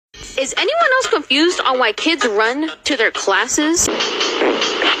Is anyone else confused on why kids run to their classes?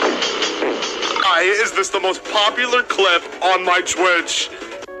 Why is this the most popular clip on my Twitch?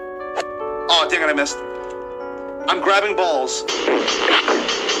 Oh, dang it, I missed. I'm grabbing balls.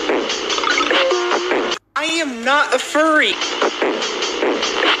 I am not a furry.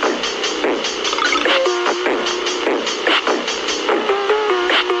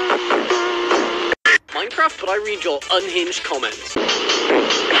 Minecraft, but I read your unhinged comments.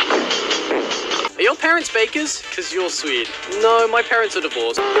 Are your parents bakers? Cause you're sweet. No, my parents are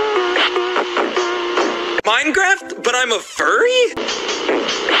divorced. Minecraft, but I'm a furry?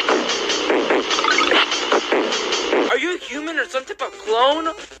 Are you a human or some type of clone?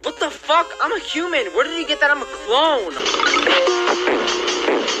 What the fuck? I'm a human. Where did you get that I'm a clone?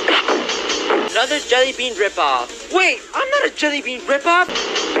 Another jelly bean ripoff. Wait, I'm not a jelly bean ripoff.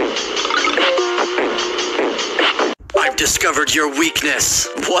 I've discovered your weakness.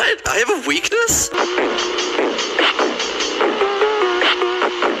 What? I have a weakness?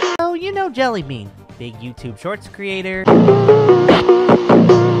 Oh, you know Jellybean, big YouTube Shorts creator,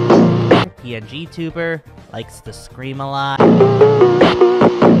 PNG tuber, likes to scream a lot.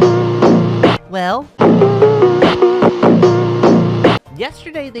 Well,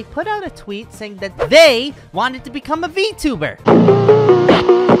 yesterday they put out a tweet saying that they wanted to become a VTuber.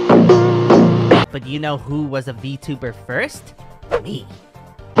 But you know who was a VTuber first? Me.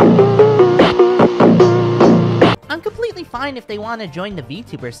 I'm completely fine if they want to join the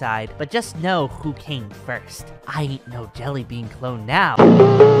VTuber side, but just know who came first. I ain't no Jellybean clone now.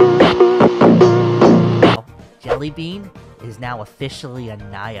 Jellybean is now officially a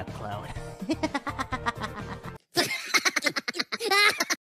Naya clone.